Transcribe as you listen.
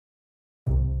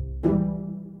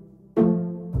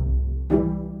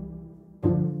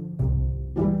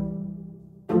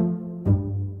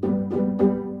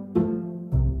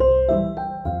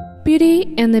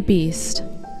Beauty and the Beast.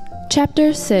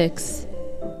 Chapter 6.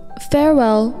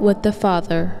 Farewell with the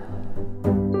Father.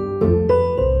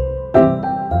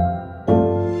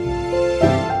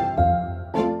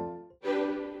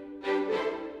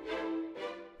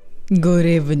 Good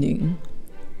evening.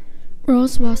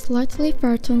 Rose was slightly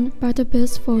frightened by the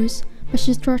Beast's voice, but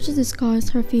she tried to disguise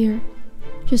her fear.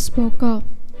 She spoke up.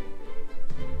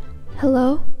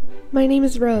 Hello, my name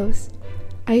is Rose.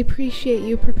 I appreciate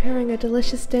you preparing a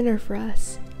delicious dinner for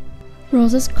us.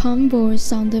 Rose's calm voice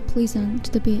sounded pleasant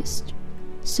to the Beast,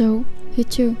 so he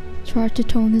too tried to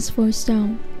tone his voice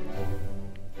down.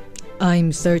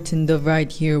 I'm certain the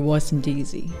ride here wasn't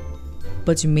easy,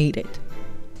 but you made it.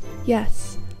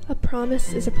 Yes, a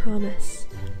promise is a promise.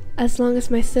 As long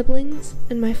as my siblings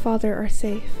and my father are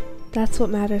safe, that's what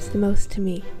matters the most to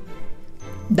me.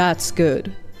 That's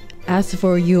good. As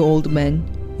for you, old man,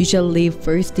 you shall leave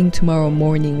first thing tomorrow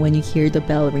morning when you hear the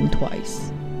bell ring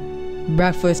twice.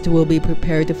 Breakfast will be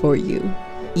prepared for you.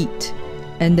 Eat,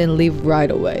 and then leave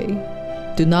right away.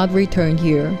 Do not return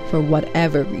here for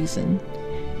whatever reason.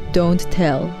 Don't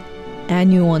tell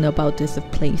anyone about this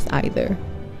place either.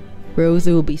 Rose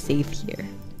will be safe here.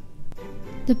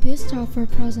 The Beast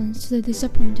offered presents to the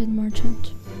disappointed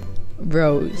merchant.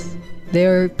 Rose,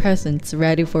 there are presents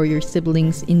ready for your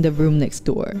siblings in the room next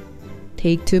door.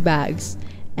 Take 2 bags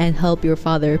and help your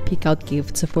father pick out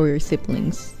gifts for your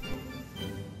siblings.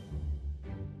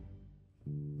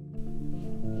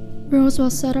 Rose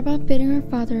was set about bidding her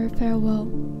father farewell.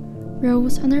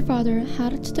 Rose and her father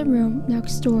headed to the room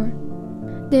next door.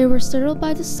 They were startled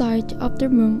by the sight of the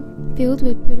room filled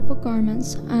with beautiful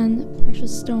garments and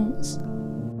precious stones.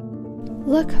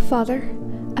 Look, Father,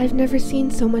 I've never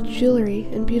seen so much jewelry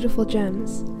and beautiful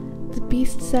gems. The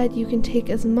Beast said you can take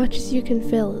as much as you can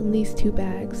fill in these 2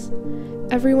 bags.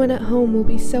 Everyone at home will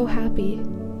be so happy.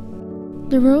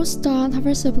 The Rose thought of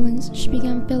her siblings. She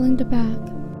began filling the bag.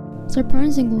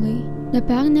 Surprisingly, the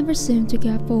bag never seemed to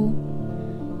get full.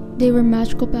 They were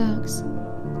magical bags.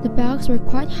 The bags were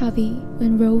quite heavy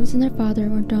when Rose and her father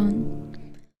were done.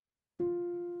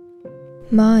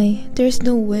 My, there's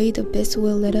no way the Beast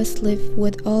will let us live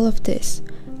with all of this.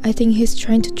 I think he's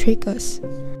trying to trick us.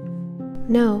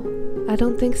 No, I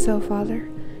don't think so, Father.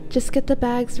 Just get the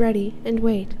bags ready and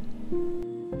wait.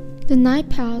 The night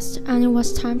passed and it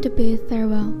was time to bid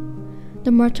farewell.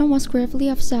 The merchant was gravely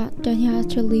upset that he had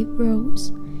to leave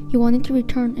Rose. He wanted to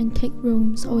return and take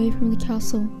rooms away from the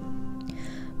castle.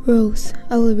 Rose,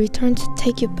 I will return to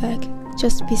take you back.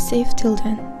 Just be safe till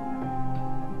then.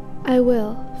 I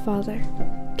will, Father.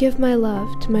 Give my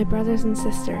love to my brothers and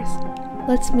sisters.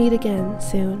 Let's meet again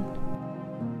soon.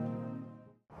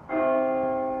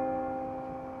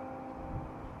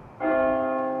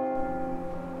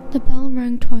 The bell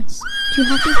rang twice. 2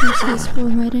 happy horses were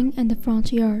waiting in the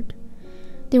front yard.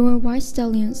 They were white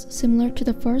stallions, similar to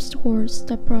the first horse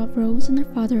that brought Rose and her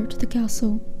father to the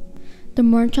castle. The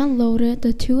merchant loaded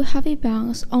the 2 heavy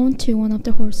bags onto one of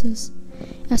the horses.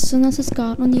 As soon as he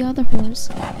got on the other horse,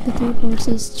 the 3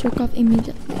 horses took off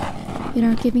immediately,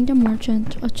 without giving the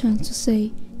merchant a chance to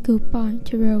say goodbye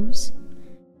to Rose.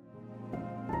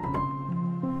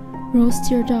 Rose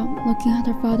teared up, looking at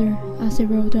her father as they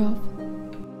rode off.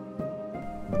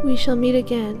 We shall meet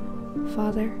again,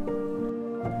 Father.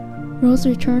 Rose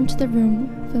returned to the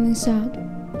room, feeling sad.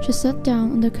 She sat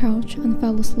down on the couch and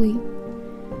fell asleep.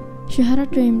 She had a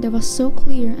dream that was so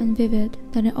clear and vivid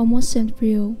that it almost seemed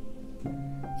real.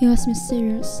 It was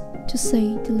mysterious, to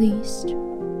say the least.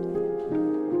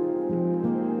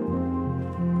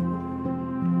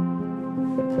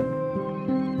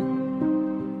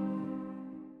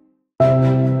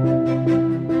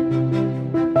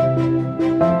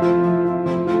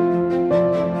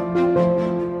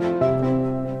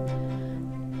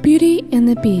 Beauty and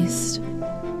the Beast.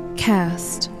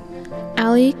 Cast: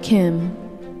 Ali Kim,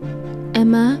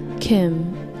 Emma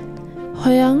Kim,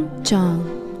 Hoyeon Jang,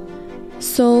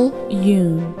 Sol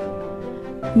Yoon.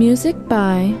 Music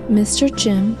by Mr.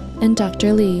 Jim and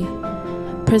Dr. Lee.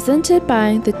 Presented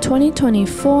by the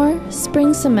 2024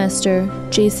 Spring Semester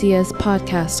JCS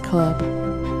Podcast Club.